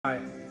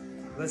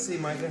Let's see,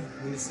 Micah.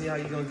 Let me see how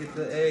you gonna get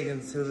the egg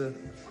into the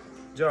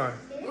jar.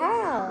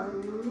 How?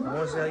 I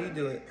want to see how you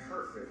do it.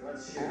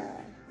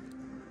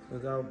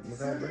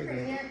 Without breaking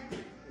it.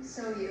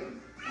 So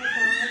you.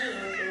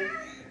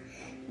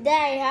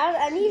 Daddy,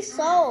 I need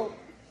soap.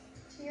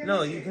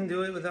 No, you can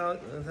do it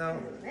without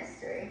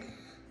Mystery.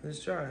 this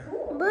jar.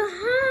 But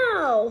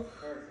how?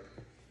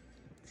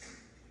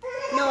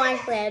 No,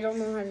 actually, I don't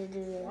know how to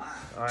do this.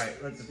 All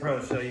right, let the pro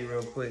show you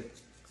real quick.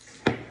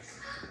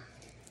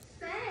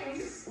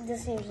 Thanks.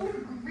 This seems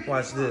like...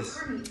 Watch this.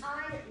 Honey,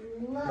 I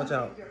love Watch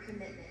out. your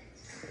commitment.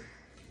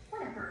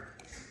 Whatever.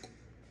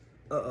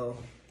 Uh-oh.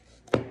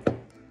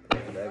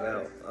 Back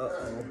out.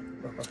 Uh-oh.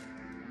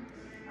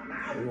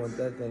 We want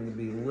that thing to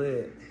be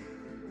lit.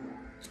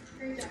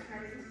 Great job,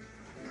 Cardi.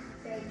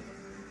 Thank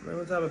you. Man,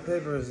 what type of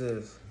paper is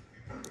this?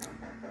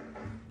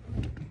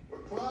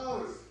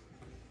 Close.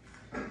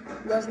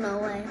 There's no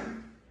way.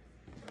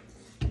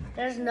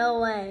 There's no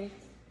way.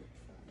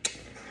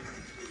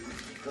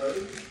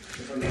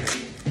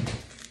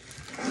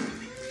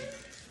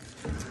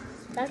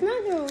 That's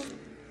not true.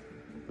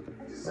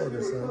 Hold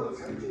this up.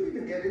 How did you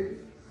even get in?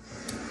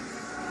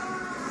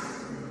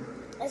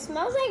 It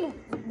smells like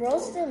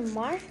roasted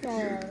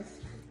marshmallows.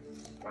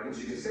 Why didn't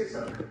you just say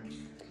so?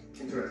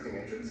 Interesting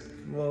entrance.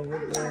 Well,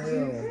 what the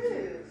hell?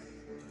 Proof.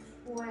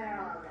 Where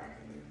are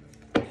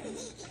they?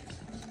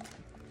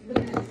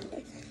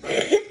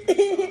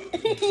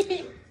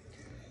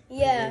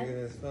 Yeah,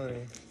 It's funny.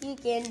 you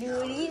can't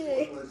do it either.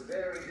 It was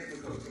very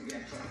difficult to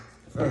get.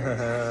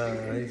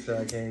 He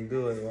said I can't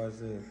do it. Watch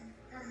this.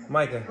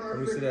 Micah, let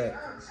me see that.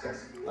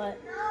 What?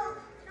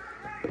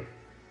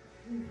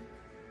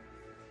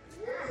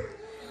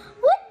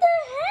 What the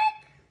heck?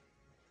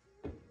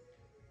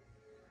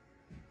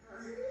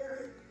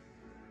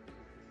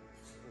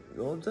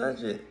 Don't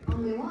touch it.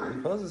 Only You're one.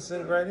 supposed to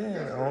sink right in.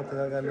 I don't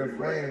think I got enough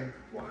flame.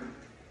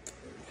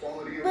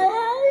 Quality of But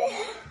how?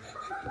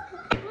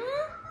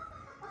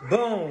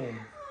 Boom!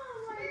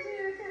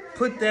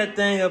 Put that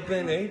thing up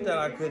in there. He thought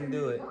I couldn't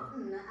do it.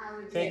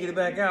 Can't get it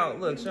back out.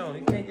 Look, show him.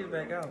 You can't get it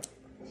back out.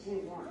 If you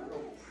want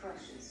your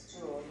precious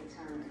jewel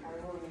returned, I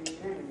will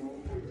need many more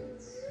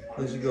pendants.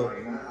 There you go. I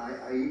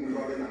even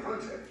brought in the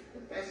hunter. The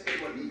best at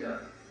what he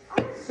does.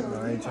 No,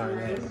 I ain't trying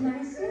that.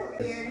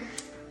 Here.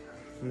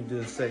 Let me do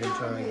a second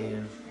try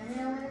again.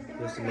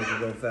 Just to make it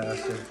go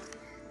faster.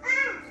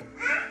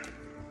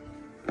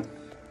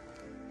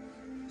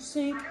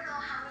 Sink.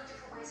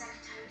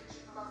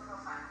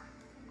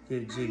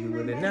 Get jiggy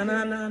with it. Na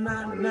na na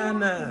na na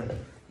na.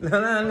 Na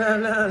na na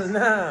na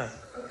na.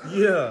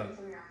 Yeah.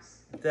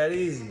 That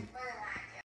easy.